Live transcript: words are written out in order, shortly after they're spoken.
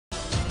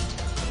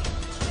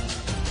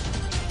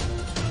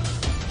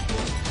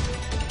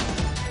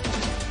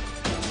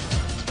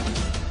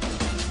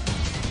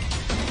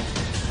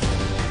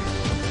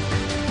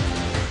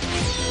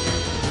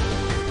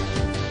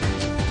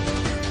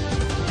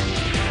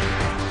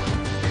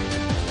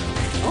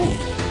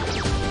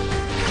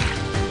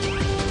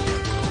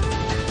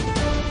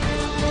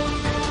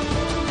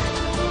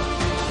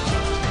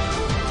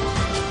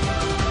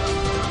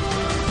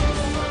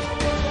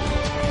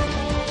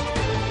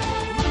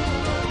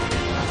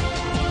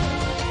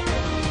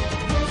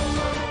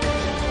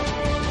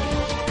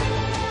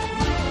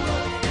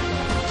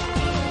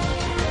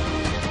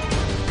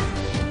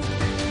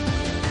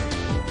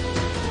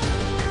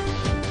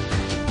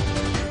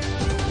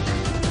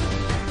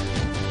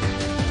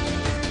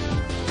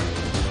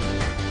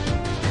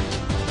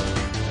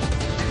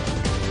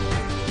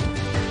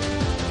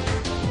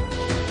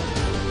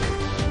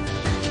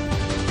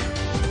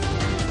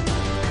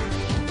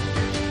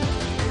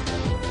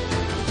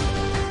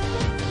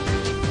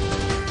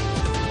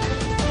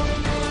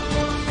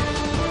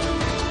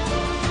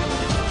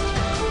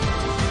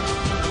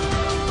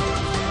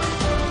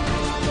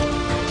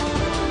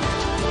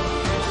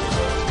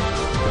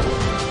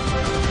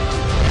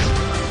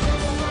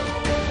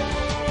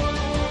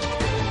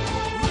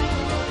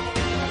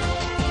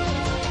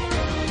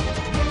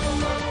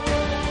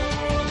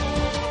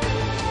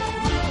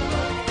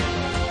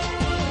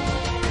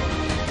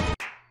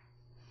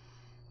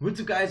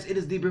What's up, guys? It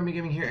is the Broomy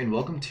Gaming here, and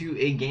welcome to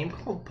a game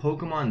called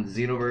Pokemon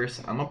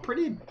XENOVERSE. I'm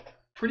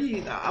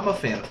a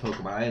fan of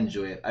Pokemon. I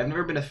enjoy it. I've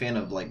never been a fan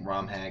of like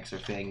ROM hacks or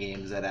fan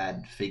games that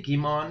add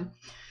Fakemon,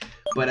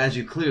 but as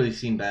you've clearly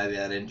seen by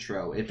that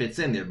intro, it fits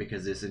in there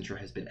because this intro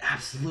has been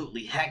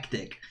absolutely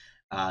hectic.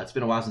 It's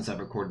been a while since I've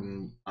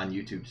recorded on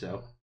YouTube,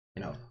 so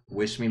you know,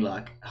 wish me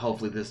luck.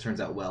 Hopefully this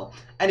turns out well.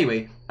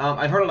 Anyway,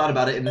 I've heard a lot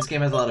about it, and this game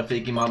has a lot of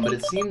Fakemon, but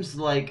it seems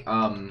like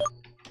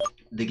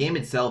the game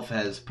itself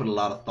has put a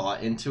lot of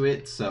thought into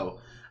it, so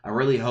I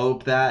really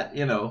hope that,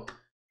 you know,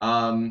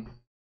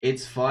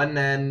 it's fun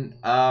and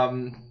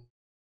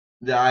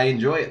that I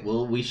enjoy it.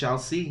 Well, we shall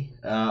see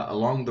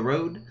along the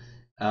road.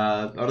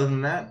 Other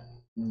than that,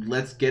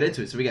 let's get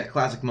into it. So we got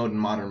classic mode and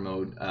modern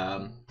mode.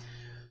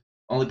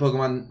 Only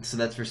Pokemon, so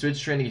that's for Switch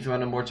training. If you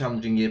want a more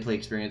challenging gameplay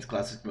experience,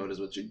 classic mode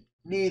is what you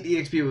need. The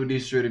XP will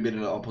reduce to beat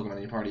all Pokemon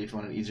in your party. If you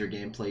want an easier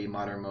gameplay,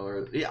 modern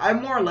mode. I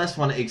more or less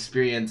want to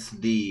experience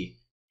the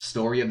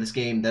story of this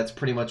game. That's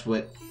pretty much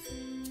what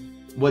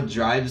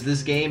drives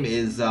this game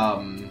is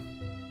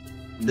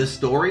the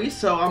story,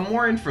 so I'm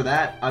more in for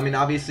that. I mean,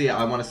 obviously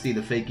I want to see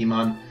the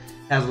Fakemon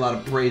has a lot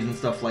of praise and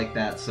stuff like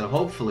that, so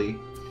hopefully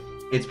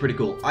it's pretty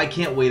cool. I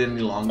can't wait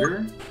any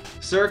longer.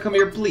 Sir, come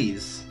here,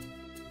 please.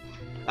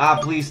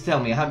 Please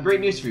tell me. I have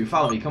great news for you.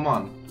 Follow me, come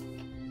on.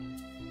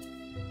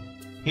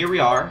 Here we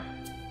are.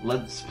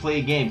 Let's play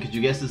a game. Could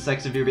you guess the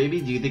sex of your baby?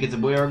 Do you think it's a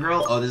boy or a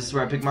girl? Oh, this is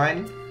where I pick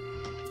mine?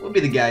 We'll be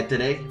the guy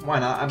today. Why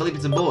not? I believe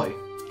it's a boy.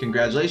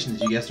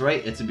 Congratulations, you guessed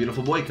right. It's a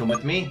beautiful boy. Come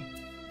with me.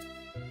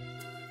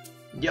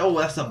 Yo,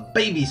 that's a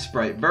baby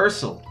sprite.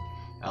 Versal.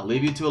 I'll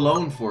leave you two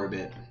alone for a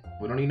bit.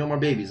 We don't need no more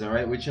babies,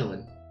 alright? We're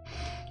chilling.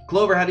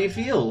 Clover, how do you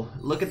feel?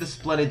 Look at the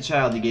splendid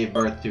child you gave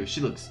birth to.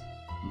 She looks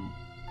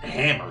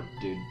hammered,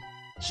 dude.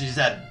 She's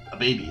had a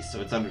baby,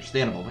 so it's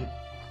understandable. My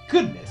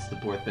goodness, the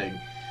poor thing.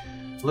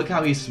 Look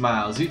how he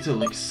smiles. You two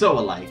look so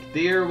alike.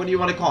 Dear, what do you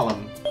want to call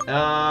him?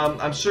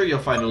 I'm sure you'll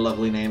find a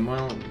lovely name.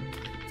 Well,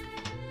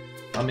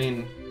 I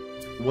mean,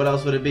 what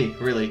else would it be,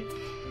 really?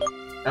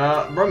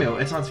 Romeo,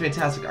 it sounds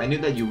fantastic. I knew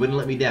that you wouldn't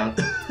let me down.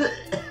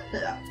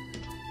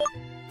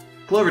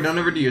 Clover, don't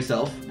overdo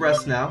yourself.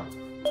 Rest now.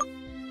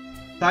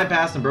 Time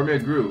passed and Romeo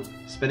grew,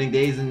 spending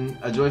days in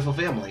a joyful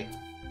family.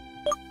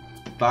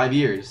 5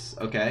 years,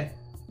 okay.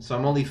 So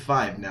I'm only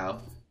 5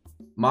 now.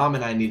 Mom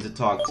and I need to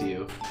talk to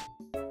you.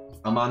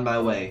 I'm on my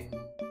way.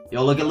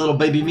 Yo, look at little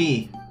baby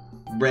me.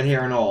 Red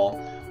hair and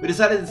all. We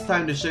decided it's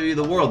time to show you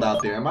the world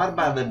out there. I'm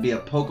about to be a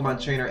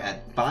Pokemon trainer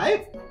at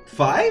 5?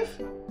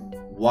 5?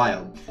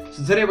 Wild.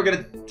 So today we're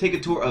gonna take a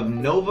tour of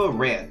Nova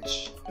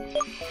Ranch.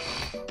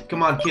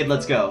 Come on, kid,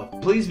 let's go.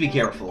 Please be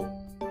careful.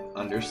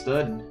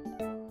 Understood.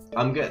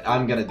 I'm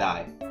gonna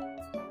die.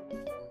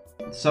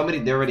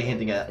 They're already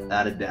hinting at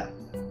a death.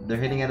 They're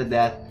hinting at a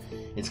death.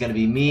 It's gonna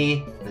be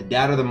me, the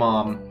dad or the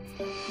mom.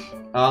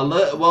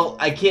 Well,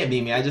 I can't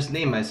be me. I just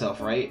named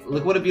myself, right?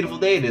 Look what a beautiful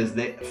day it is.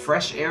 The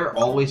fresh air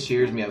always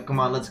cheers me up.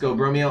 Come on, let's go,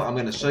 Bromeo. I'm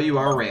gonna show you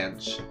our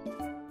ranch.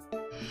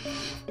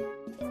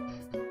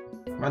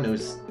 My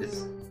nose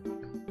is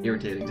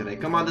irritating today.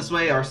 Come on this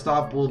way. Our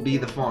stop will be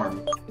the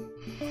farm.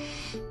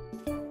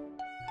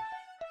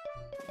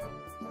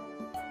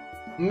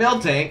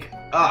 Milk tank.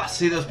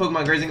 See those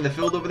Pokemon grazing in the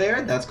field over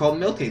there? That's called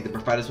Milk Tank. They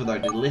provide us with our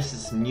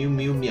delicious Mew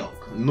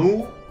milk.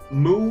 Moo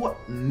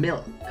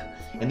milk.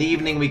 In the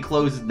evening, we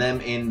close them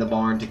in the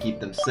barn to keep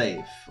them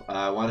safe.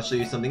 I want to show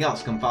you something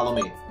else. Come follow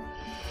me.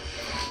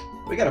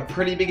 We got a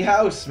pretty big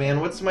house,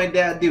 man. What's my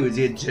dad do? Is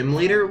he a gym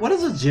leader? What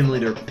does a gym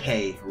leader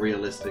pay,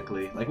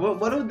 realistically? Like,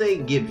 what do they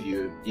give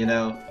you, you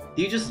know?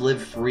 Do you just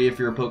live free if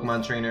you're a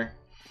Pokemon trainer?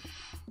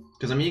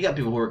 Because, I mean, you got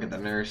people who work at the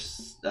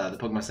nurse, the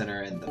Pokemon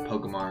Center, and the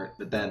Pokemart,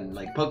 but then,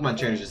 like, Pokemon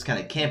trainers just kind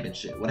of camp and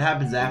shit. What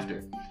happens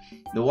after?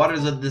 The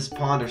waters of this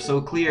pond are so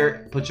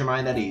clear, put your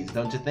mind at ease,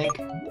 don't you think?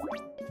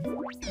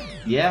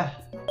 Yeah.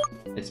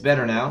 It's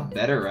better now.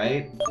 Better,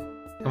 right?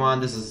 Come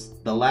on, this is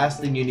the last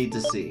thing you need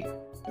to see.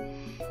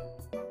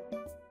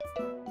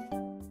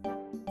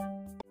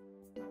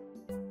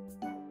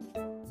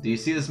 Do you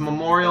see this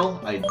memorial?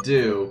 I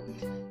do.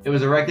 It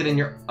was erected in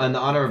the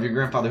honor of your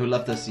grandfather who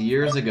left us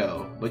years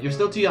ago. But you're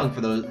still too young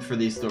for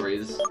these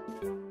stories.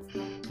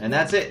 And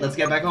that's it. Let's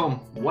get back home.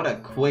 What a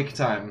quick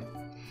time.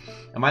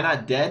 Am I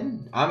not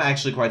dead? I'm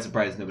actually quite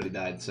surprised nobody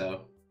died,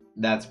 so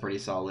that's pretty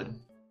solid.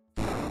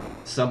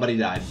 Somebody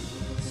died.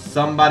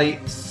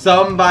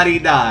 Somebody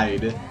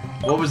died.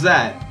 What was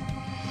that?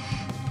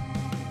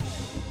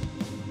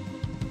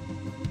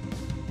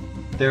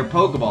 They're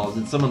Pokeballs.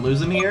 Did someone lose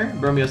them here?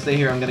 Bromeo, stay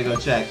here. I'm gonna go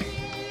check.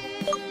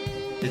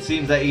 It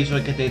seems that each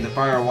one contains a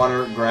fire,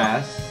 water,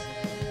 grass.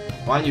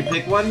 Why don't you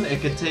pick one? I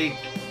could take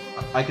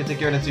care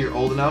of it until you're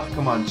old enough.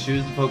 Come on,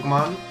 choose the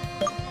Pokemon.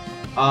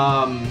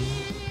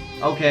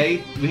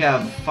 Okay. We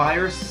have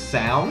Fire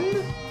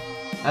Sound.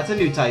 That's a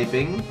new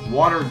typing.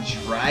 Water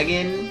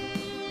Dragon.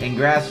 And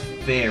Grass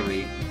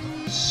Fairy.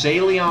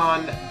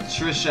 Shaleon,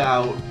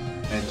 Trishou,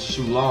 and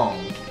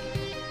Shulong.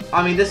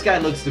 I mean, this guy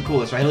looks the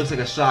coolest, right? He looks like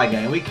a Shy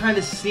Guy. And we kind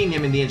of seen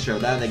him in the intro.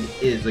 That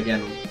is,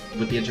 again,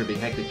 with the intro being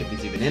hectic if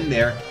he's even in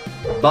there.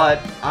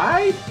 But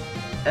I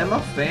am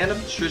a fan of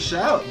Trish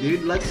Out,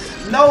 dude.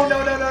 Let's... No,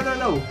 no, no, no, no,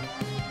 no.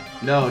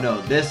 No,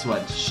 no, this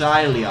one.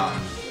 Shyleon.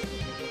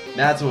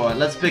 That's one.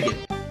 Let's pick it.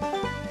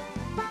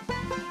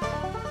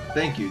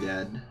 Thank you,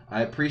 Dad.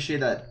 I appreciate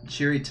that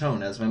cheery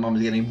tone as my mom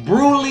is getting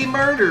brutally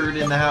murdered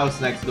in the house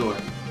next door.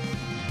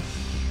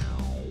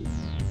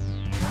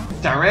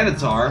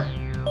 Tyranitar?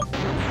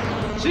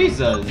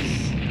 Jesus!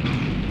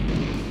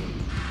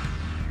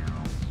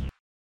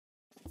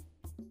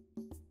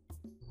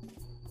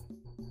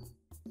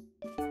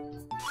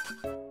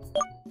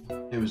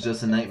 It was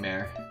just a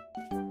nightmare.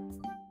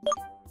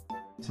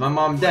 Is my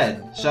mom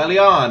dead?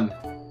 Shyleon!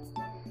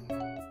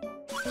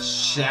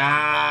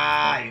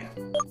 Shy!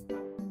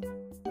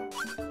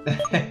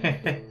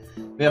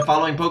 We have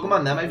following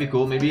Pokemon? That might be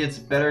cool. Maybe it's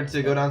better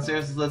to go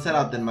downstairs. Let's head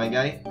out then, my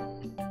guy.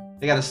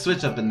 They got a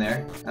switch up in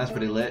there. That's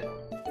pretty lit.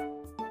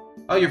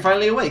 Oh, you're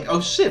finally awake.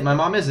 Oh shit, my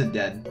mom isn't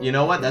dead. You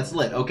know what? That's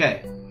lit.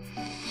 Okay.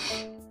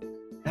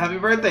 Happy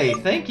birthday.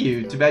 Thank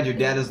you. Too bad your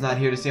dad is not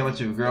here to see how much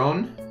you've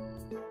grown.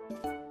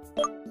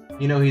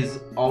 You know he's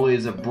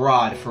always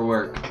abroad for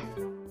work.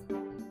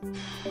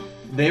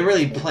 They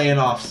really playing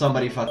off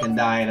somebody fucking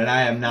dying, and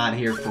I am not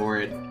here for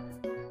it.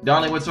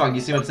 Darling, what's wrong?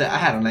 You seem upset. I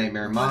had a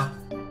nightmare, Ma.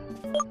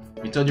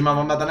 You told your mom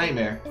about the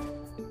nightmare.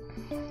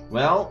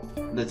 Well,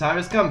 the time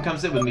has come. Come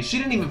sit with me. She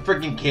didn't even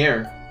freaking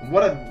care.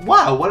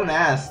 Wow, what an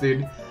ass,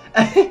 dude.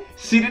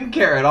 She didn't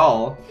care at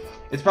all.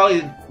 It's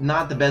probably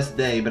not the best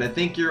day, but I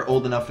think you're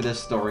old enough for this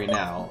story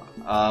now.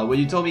 What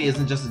you told me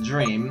isn't just a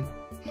dream.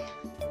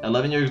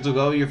 11 years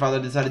ago, your father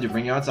decided to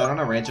bring you outside on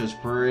a ranch. I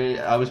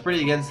was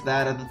pretty against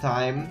that at the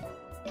time.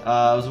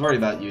 I was worried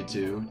about you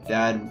two.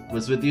 Dad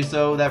was with you,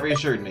 so that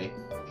reassured me.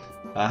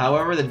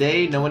 However, that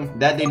day no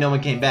one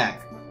came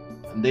back.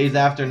 Days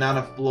after,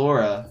 Nana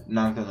Flora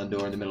knocked on the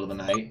door in the middle of the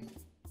night.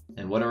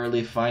 And what a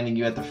relief finding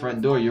you at the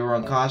front door. You were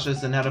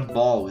unconscious and had a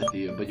ball with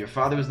you, but your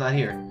father was not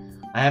here.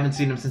 I haven't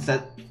seen him since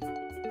that...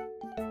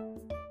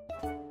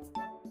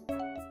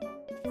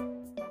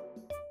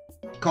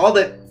 Called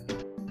it!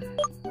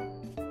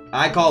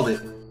 I called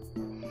it.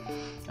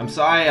 I'm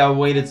sorry I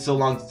waited so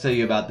long to tell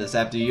you about this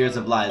after years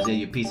of lies. Yeah,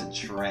 you piece of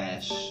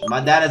trash.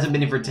 My dad hasn't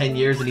been here for 10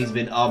 years and he's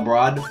been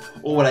abroad.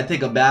 Or when I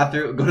take a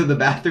bathroom, go to the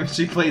bathroom,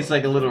 she plays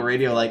like a little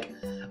radio like,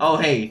 oh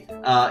hey,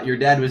 your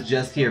dad was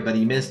just here, but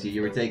he missed you.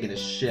 You were taking a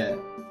shit.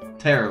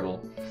 Terrible.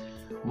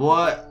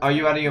 What? Are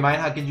you out of your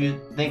mind? How could you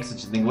think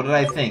such a thing? What did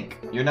I think?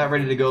 You're not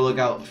ready to go look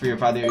out for your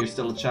father. You're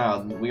still a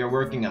child. We are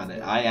working on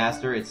it. I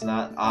asked her. It's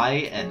not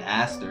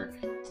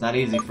It's not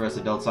easy for us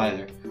adults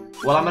either.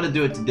 Well, I'm gonna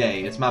do it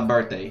today. It's my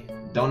birthday.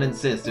 Don't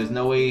insist. There's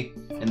no way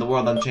in the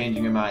world I'm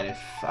changing your mind. If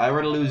I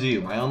were to lose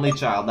you, my only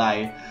child,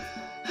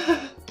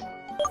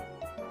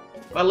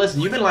 Well,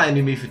 listen, you've been lying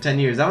to me for 10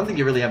 years. I don't think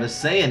you really have a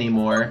say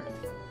anymore.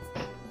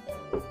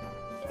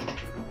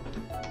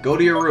 Go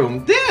to your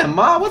room. Damn,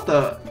 Ma, what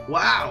the...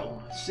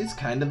 Wow. She's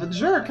kind of a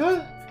jerk,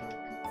 huh?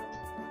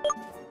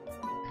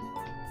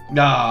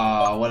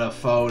 Ah, what a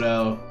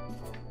photo.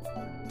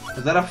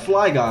 Is that a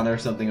Flygon or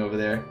something over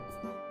there?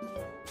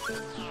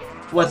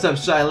 What's up,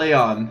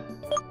 Shyleon?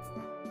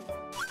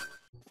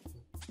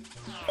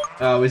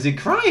 Oh, is he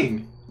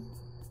crying?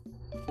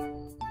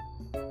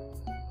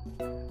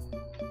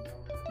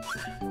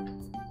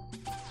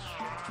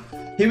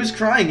 He was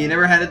crying. He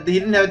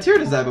didn't have a tear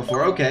in his eye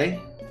before. Okay.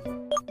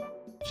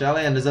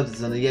 Shyleon is up to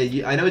something.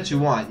 Yeah, I know what you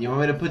want. You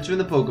want me to put you in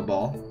the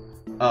Pokeball?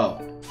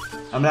 Oh.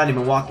 I'm not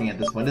even walking at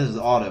this point. This is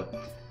auto.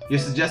 You're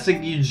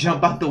suggesting you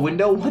jump out the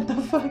window? What the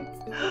fuck?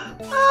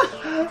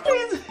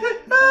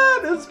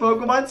 This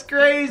Pokemon's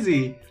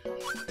crazy.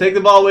 Take the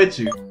ball with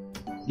you.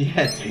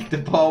 Yeah, take the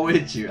ball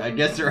with you. I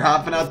guess you're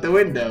hopping out the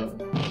window.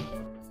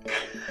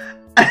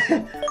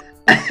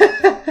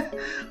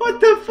 What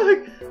the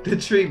fuck? The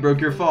tree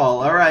broke your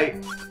fall.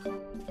 Alright.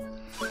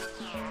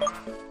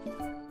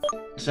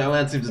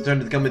 Shyleon seems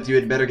determined to come with you.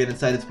 I'd better get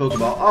inside its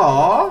Pokeball.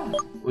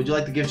 Aww. Would you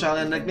like to give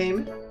Shyleon a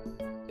nickname?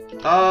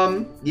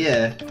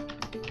 Yeah.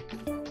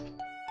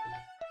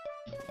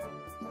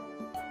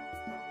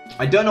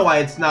 I don't know why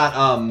it's not,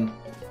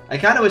 I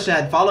kind of wish I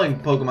had following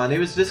Pokemon. It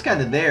was just kind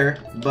of there,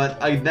 but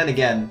then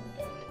again,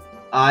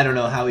 I don't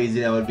know how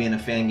easy that would be in a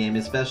fan game,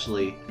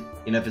 especially,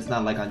 you know, if it's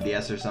not like on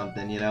DS or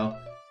something, you know?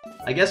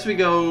 I guess we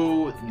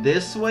go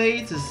this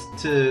way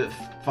to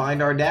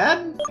find our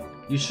dad?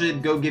 You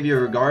should go give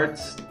your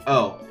regards.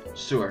 Oh,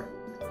 sure.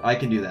 I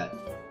can do that.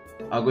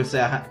 I'll go say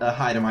a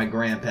hi to my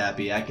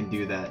grandpappy. I can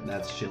do that.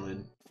 That's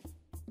chillin'.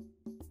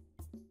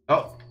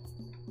 Oh.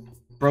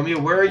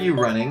 Bromeo, where are you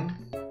running?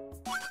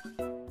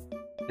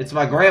 It's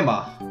my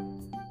grandma.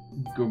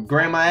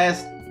 Grandma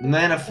ass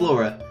Nana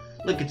Flora.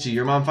 Look at you.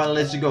 Your mom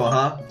finally let you go,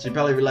 huh? She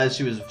probably realized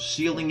she was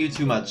shielding you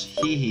too much.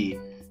 Hee hee.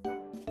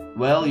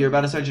 Well, you're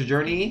about to start your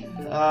journey.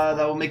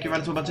 That will make you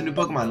run into a bunch of new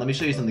Pokemon. Let me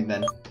show you something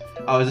then.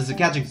 Oh, is this a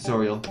catching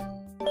tutorial?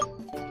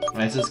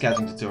 Alright, it's this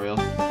catching tutorial.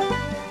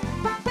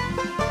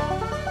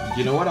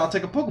 You know what? I'll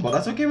take a Pokeball.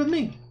 That's okay with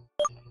me.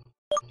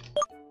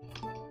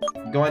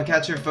 Go and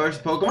catch your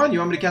first Pokemon. You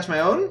want me to catch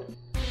my own?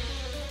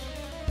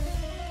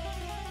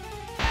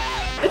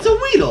 It's a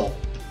Weedle!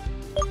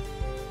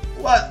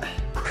 What?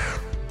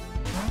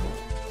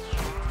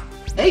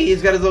 Hey,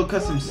 he's got his own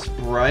custom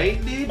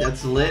Sprite, dude.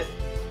 That's lit.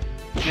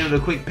 Give it a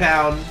quick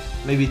pound,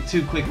 maybe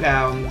 2 quick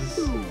pounds,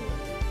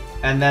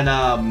 and then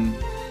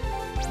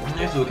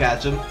here's we'll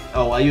catch him.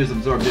 Oh, I used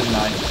Absorb, didn't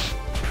I?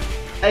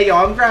 Hey, yo,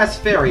 I'm Grass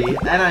Fairy,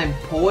 and I'm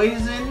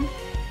poison.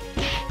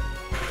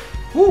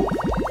 Woo!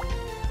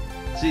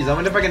 Jeez, I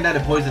wonder if I can die to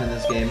poison in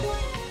this game.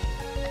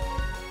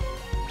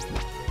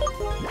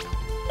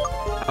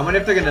 I wonder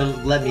if they're gonna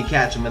let me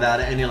catch him without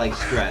any, like,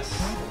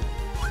 stress.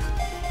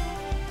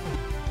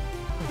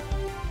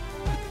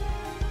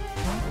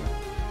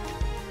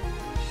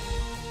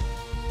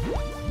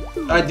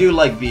 I do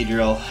like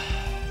Beedrill.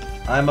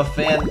 I'm a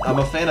fan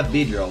of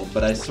Beedrill,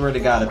 but I swear to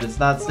God, if it's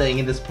not staying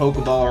in this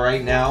Pokeball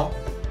right now,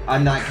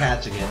 I'm not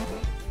catching it.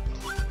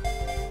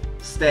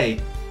 Stay.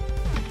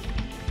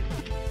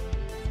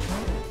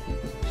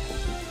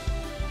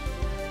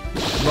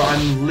 Bro,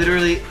 I'm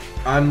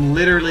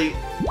literally...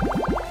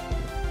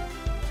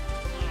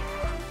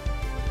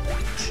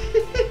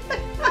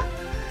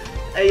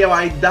 Hey, yo,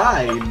 I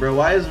died, bro.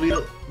 Why is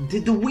Weedle...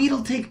 Did the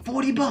Weedle take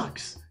 40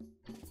 bucks?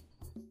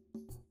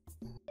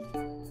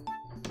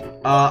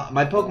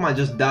 My Pokemon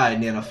just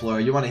died,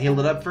 Nanoflora. You want to heal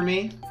it up for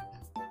me?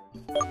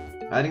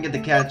 I didn't get to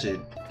catch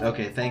it.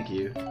 Okay, thank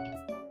you.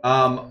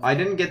 I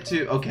didn't get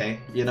to... Okay,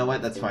 you know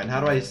what? That's fine.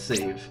 How do I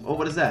save? Oh,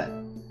 what is that?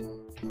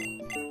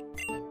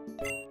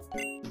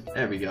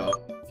 There we go.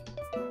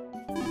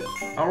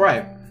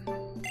 Alright.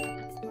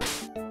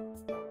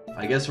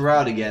 I guess we're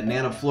out again.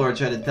 Nanoflora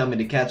tried to tell me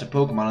to catch a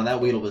Pokemon, and that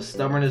Weedle was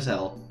stubborn as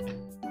hell.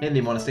 He didn't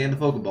even want to stay in the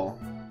Pokeball.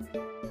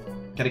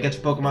 Can I catch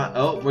a Pokemon?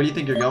 Oh, where do you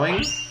think you're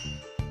going?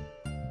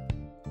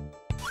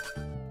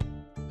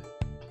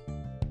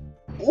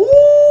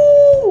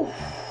 Ooh!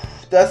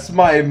 That's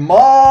my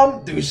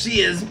mom! Dude,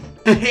 she is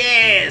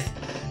pissed!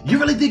 You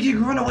really think you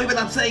can run away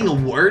without saying a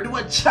word?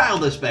 What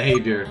childish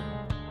behavior!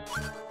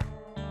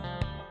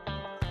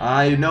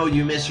 I know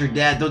you miss your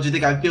dad. Don't you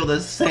think I feel the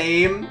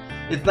same?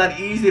 It's not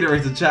easy to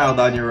raise a child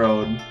on your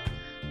own.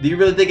 Do you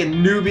really think a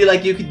newbie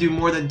like you could do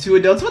more than 2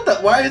 adults? What the?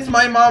 Why is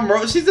my mom...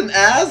 She's an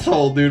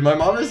asshole, dude. My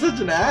mom is such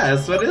an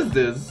ass. What is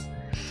this?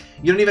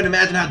 You don't even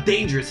imagine how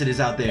dangerous it is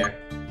out there.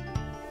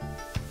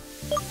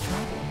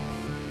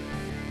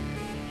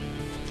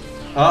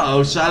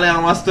 Uh-oh,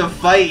 Shylan wants to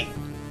fight.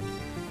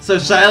 So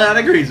Shylan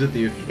agrees with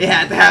you. It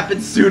had to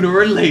happen sooner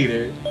or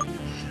later.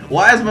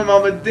 Why is my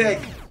mom a dick?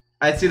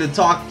 I see the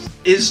talk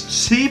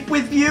is cheap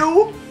with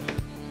you?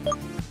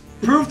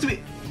 Prove to me.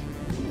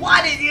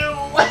 What did you...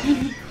 What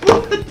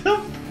the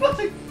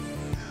fuck?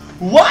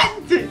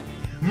 What?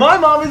 My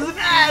mom is an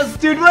ass,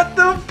 dude. What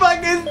the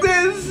fuck is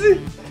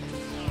this?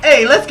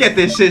 Hey, let's get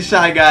this shit,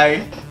 Shy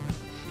Guy.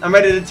 I'm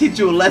ready to teach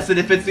you a lesson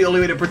if it's the only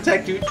way to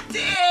protect you.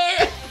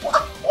 Damn!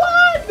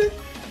 What?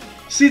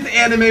 She's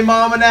anime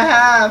mom and a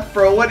half,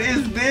 bro. What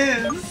is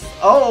this?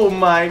 Oh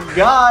my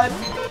god.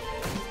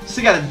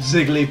 She got a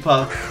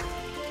Jigglypuff.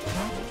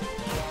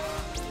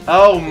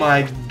 Oh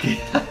my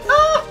god.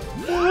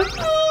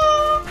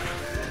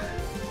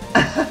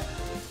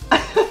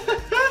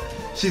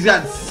 She's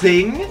got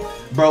Sing?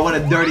 Bro, what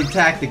a dirty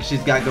tactic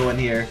she's got going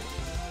here.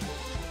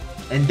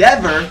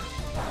 Endeavor?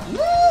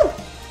 Woo!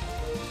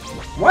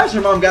 Why has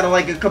her mom got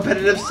like a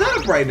competitive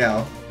setup right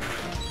now?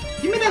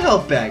 Give me the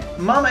health back.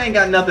 Mama ain't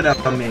got nothing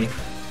on me.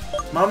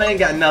 Mama ain't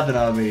got nothing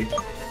on me.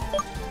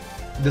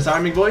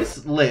 Disarming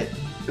voice? Lit.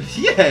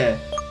 Yeah.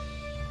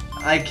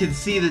 I can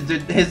see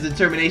his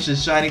determination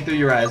shining through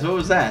your eyes. What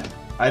was that?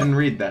 I didn't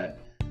read that.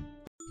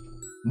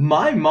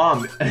 My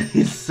mom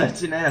is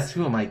such an ass.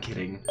 Who am I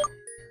kidding?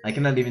 I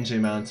cannot even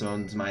change my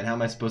own mind. How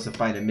am I supposed to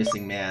find a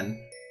missing man?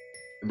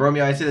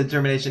 Bromeo, I see the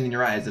determination in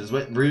your eyes. It is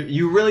what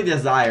you really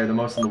desire the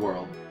most in the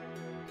world.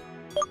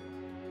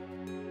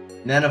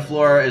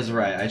 Nanoflora is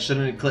right. I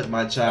shouldn't have clipped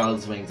my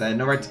child's wings. I had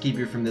no right to keep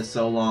you from this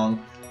so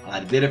long. I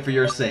did it for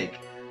your sake.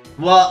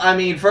 Well, I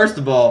mean, first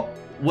of all,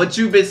 what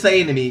you've been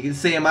saying to me,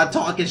 saying my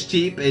talk is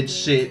cheap and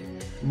shit.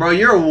 Bro,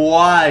 you're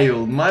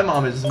wild. My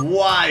mom is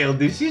wild,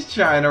 dude. She's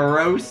trying to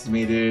roast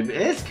me, dude.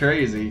 It's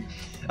crazy.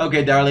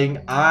 Okay, darling,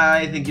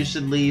 I think you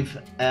should leave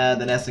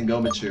the nest and go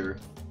mature.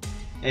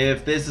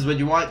 If this is what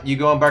you want, you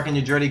go embark on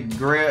your journey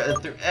through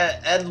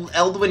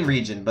Eldwin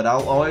region, but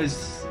I'll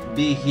always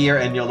be here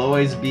and you'll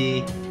always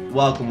be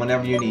welcome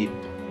whenever you need.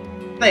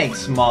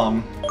 Thanks,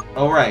 Mom.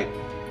 Alright.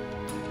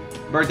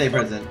 Birthday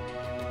present.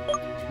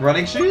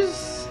 Running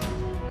shoes?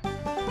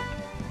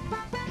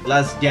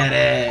 Let's get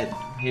it!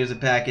 Here's a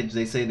package.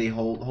 They say they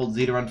hold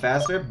Z to run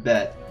faster?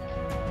 Bet.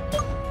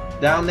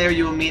 Down there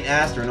you will meet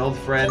Aster, an old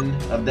friend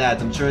of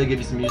Dad's. I'm sure he'll give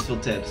you some useful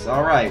tips.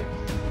 Alright.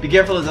 Be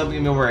careful as don't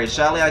give me worries.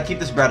 Shally, I keep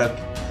this brat up.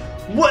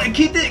 What?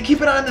 Keep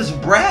it on this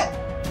brat?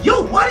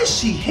 Yo, why does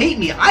she hate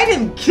me? I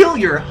didn't kill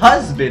your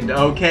husband,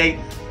 okay?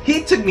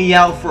 He took me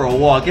out for a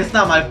walk. It's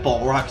not my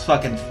fault. Rocks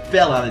fucking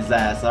fell on his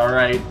ass,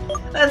 alright?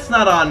 That's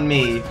not on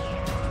me.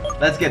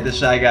 Let's get this,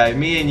 Shy Guy.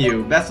 Me and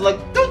you. Best of luck.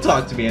 Don't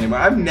talk to me anymore.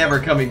 I'm never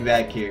coming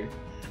back here.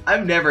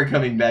 I'm never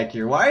coming back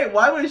here. Why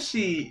was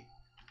she...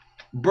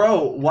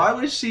 Bro, why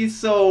was she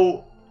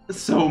so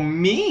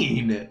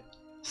mean?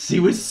 She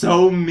was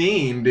so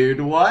mean,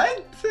 dude.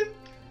 What?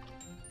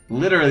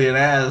 Literally an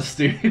ass,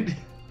 dude.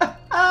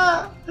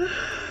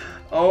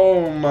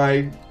 Oh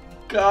my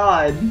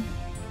god.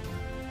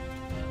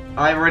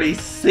 I've already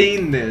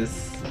seen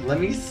this. Let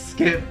me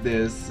skip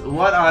this.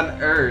 What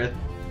on earth?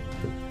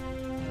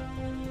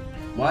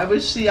 Why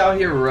was she out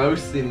here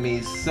roasting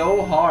me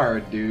so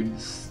hard, dude?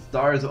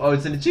 Stars. Oh,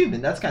 it's an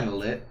achievement. That's kind of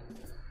lit.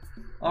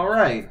 All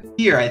right,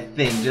 here I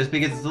think, just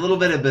because it's a little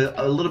bit of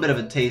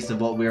a taste of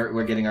what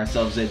we're getting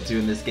ourselves into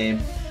in this game.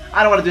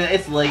 I don't want to do it.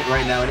 It's late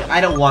right now.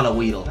 I don't want a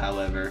Weedle,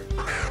 however.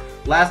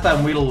 Last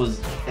time Weedle was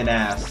an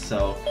ass,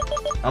 so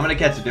I'm gonna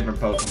catch a different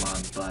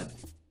Pokemon. But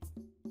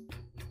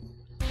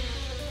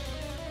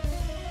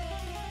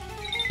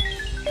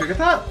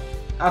Kricketot?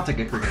 I'll take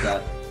a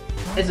Kricketot.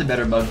 It's a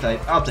better bug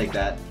type. I'll take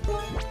that.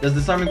 Does the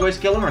Disarming Voice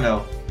kill him or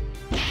no?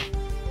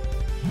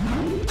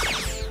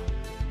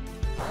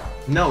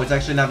 No, it's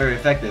actually not very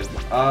effective.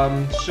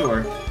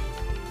 Sure.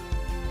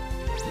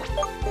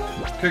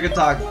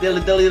 Kricketot,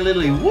 dilly dilly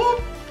dilly,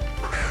 whoop!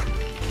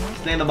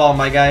 Stay in the ball,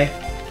 my guy.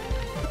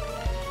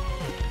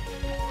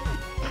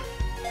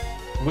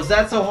 Was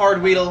that so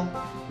hard, Weedle?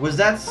 Was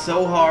that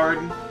so hard?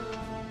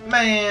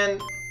 Man!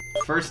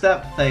 First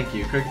step, thank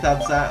you.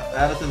 Cricketot's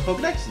added to the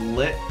Pokedex,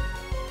 lit.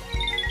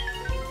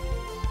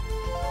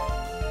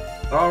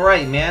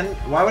 Alright, man.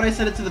 Why would I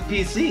send it to the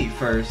PC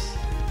first?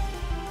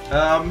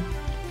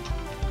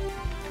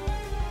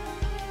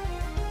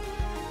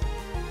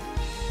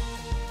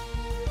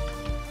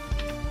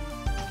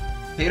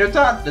 Tater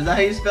Tot? Is that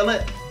how you spell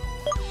it?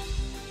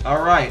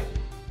 Alright.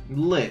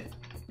 Lit.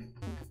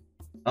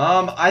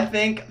 I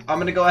think I'm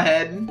gonna go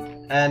ahead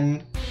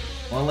and...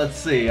 Well, let's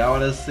see. I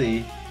wanna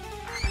see.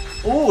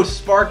 Ooh,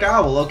 Spark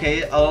Owl.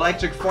 Okay,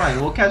 Electric Flying.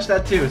 We'll catch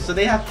that too. So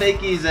they have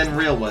fakies and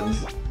real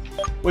ones.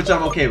 Which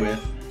I'm okay with.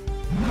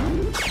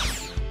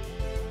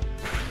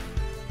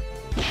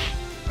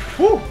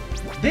 Whew!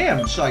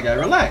 Damn, Shy Guy,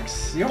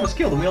 relax. You almost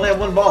killed him. We only have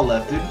one ball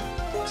left, dude.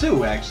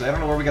 Two, actually. I don't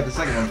know where we got the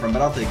second one from,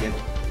 but I'll take it.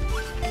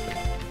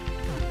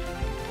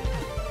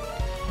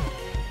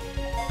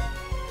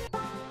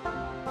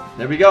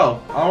 There we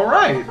go.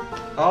 Alright.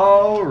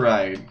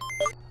 Alright.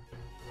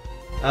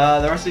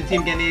 The rest of the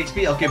team getting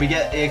EXP. Okay, we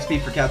get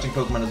EXP for catching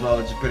Pokemon as well,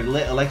 which is pretty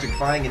lit.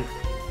 Electrifying, and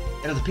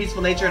it has a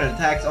peaceful nature and it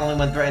attacks only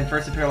when threatened.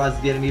 First it paralyzes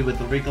the enemy with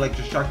the weak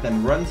electric shock,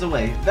 then runs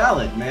away.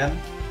 Valid, man.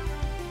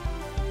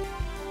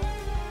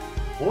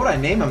 What would I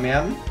name him,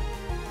 man?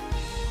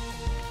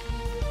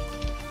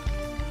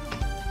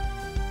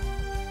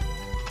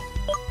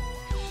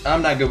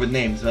 I'm not good with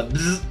names, but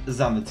Bzz is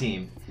on the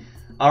team.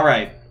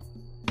 Alright.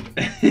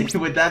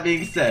 With that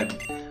being said,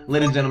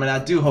 ladies and gentlemen, I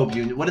do hope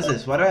you... What is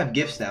this? Why do I have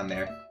gifts down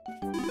there?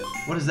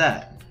 What is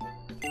that?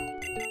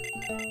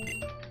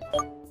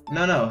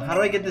 No. How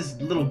do I get this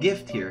little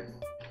gift here?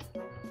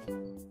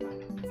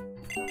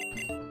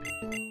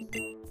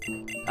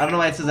 I don't know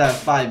why it says I have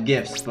 5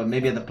 gifts, but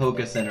maybe at the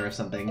Poké Center or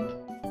something.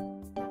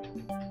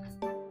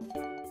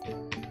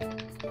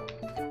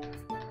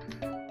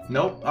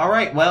 Nope.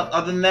 Alright, well,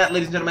 other than that,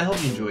 ladies and gentlemen, I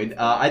hope you enjoyed.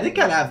 I did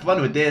kind of have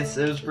fun with this.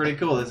 It was pretty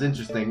cool. It's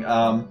interesting.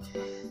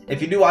 If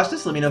you do watch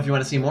this, let me know if you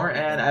want to see more,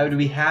 and I would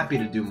be happy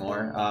to do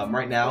more.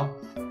 Right now,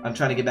 I'm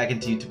trying to get back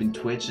into YouTube and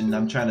Twitch, and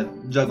I'm trying to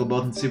juggle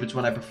both and see which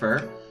one I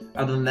prefer.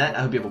 Other than that,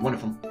 I hope you have a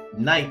wonderful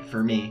night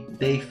for me,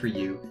 day for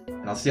you,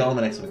 and I'll see you all in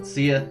the next one.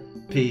 See ya.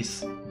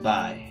 Peace.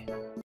 Bye.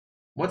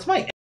 What's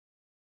my...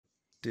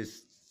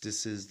 This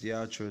is the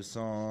outro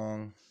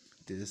song.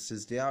 This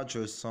is the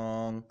outro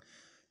song.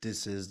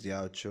 This is the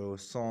outro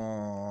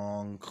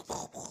song.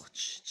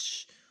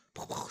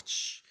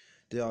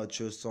 The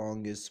outro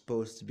song is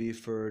supposed to be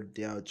for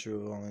the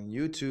outro on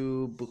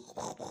YouTube.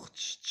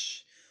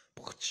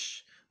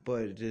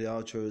 But the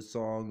outro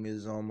song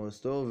is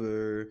almost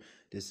over.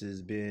 This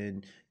has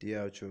been the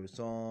outro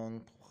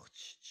song.